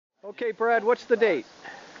Okay, Brad, what's the date?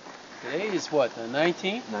 Today is what, the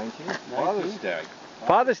 19th? 19th. Father's Day.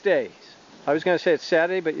 Father's Day. I was going to say it's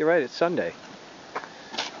Saturday, but you're right, it's Sunday.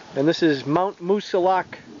 And this is Mount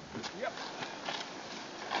Moosilauke. Yep.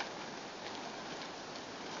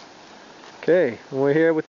 Okay, we're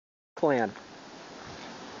here with the clan.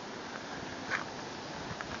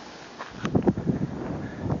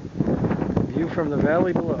 View from the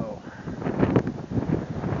valley below.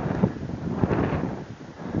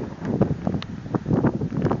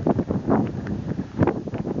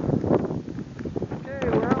 Okay,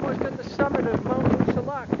 we're almost at the summit of Mount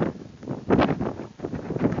Moosilauke.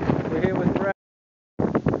 We're here with Brad.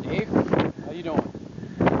 Dave, how you doing?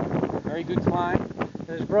 Very good climb.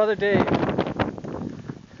 And his brother Dave.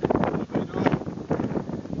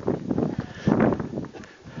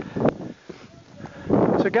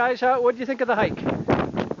 So guys, what do you think of the hike?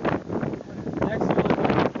 Excellent.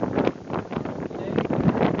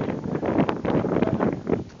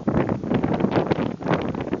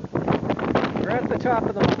 We're at the top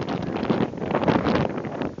of the mountain.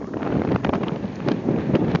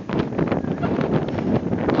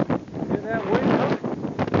 Hear that wind coming?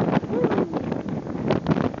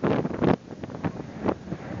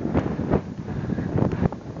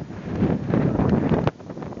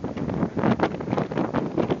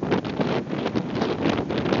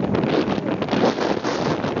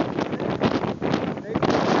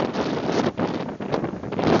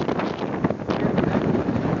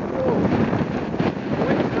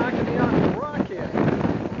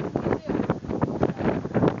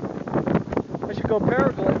 Go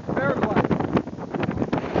paraglide.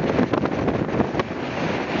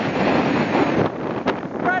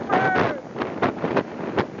 Bradford!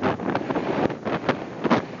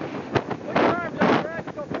 Put your arms up, Brad,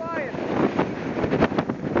 go flying.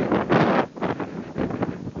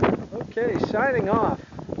 Okay, signing off.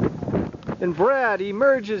 And Brad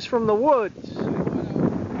emerges from the woods.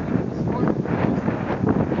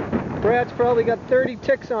 Brad's probably got 30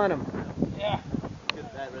 ticks on him. Yeah.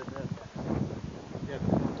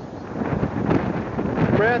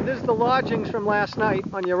 Brad, this is the lodgings from last night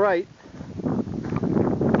on your right.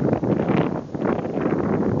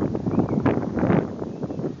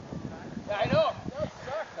 Yeah, I know. That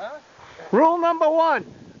sucked, huh? Rule number 1,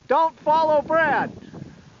 don't follow Brad.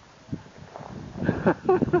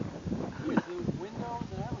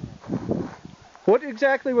 What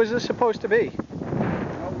exactly was this supposed to be? We should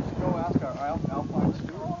go ask our Alpine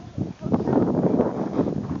steward.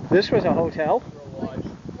 This was a hotel?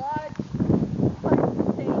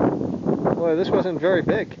 Boy, this wasn't very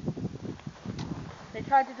big. They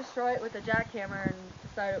tried to destroy it with a jackhammer and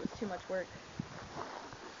decided it was too much work.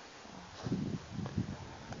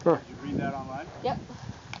 Huh. Did you read that online? Yep.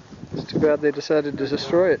 It's too bad they decided to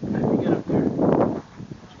destroy it. Get up there. Did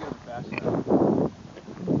you get up fast enough?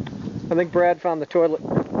 I think Brad found the toilet.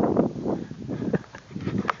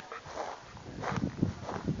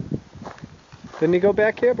 Didn't he go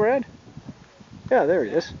back here, Brad? Yeah, there he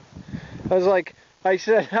is. I was like, I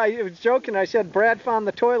was joking, I said Brad found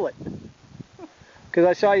the toilet. Because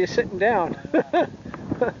I saw you sitting down.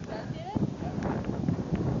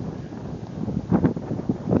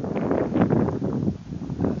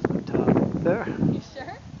 There. You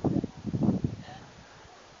sure?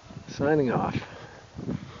 Signing off.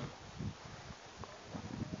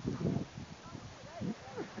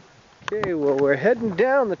 Okay, well, we're heading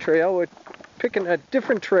down the trail. We're picking a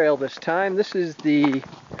different trail this time. This is the...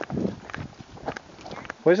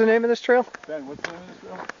 What's the name of this trail? Ben, what's the name of this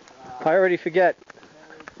trail? I already forget.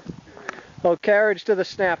 Oh, Carriage to the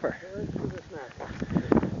Snapper.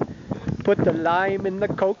 Put the lime in the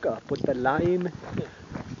coca. Put the lime.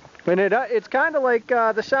 And it's kind of like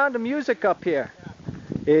the sound of music up here.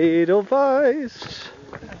 Edelweiss.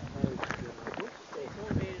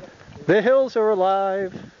 The hills are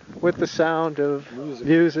alive with the sound of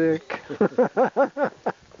music.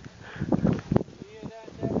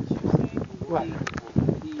 What?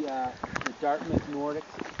 The Dartmouth Nordics.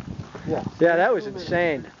 Yeah, that was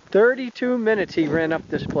insane. 32 minutes he ran up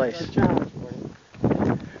this place.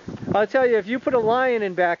 I'll tell you, if you put a lion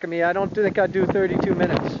in back of me, I don't think I'd do 32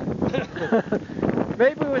 minutes.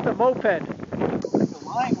 Maybe with a moped.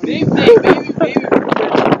 Maybe.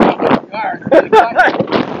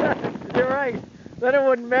 You're right. Then it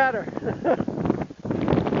wouldn't matter.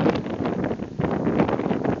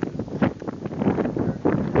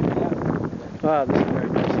 Wow, this is very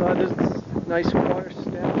nice. Oh, there's nice horse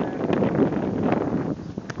down there.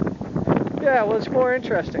 Yeah, well, it's more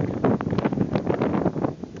interesting.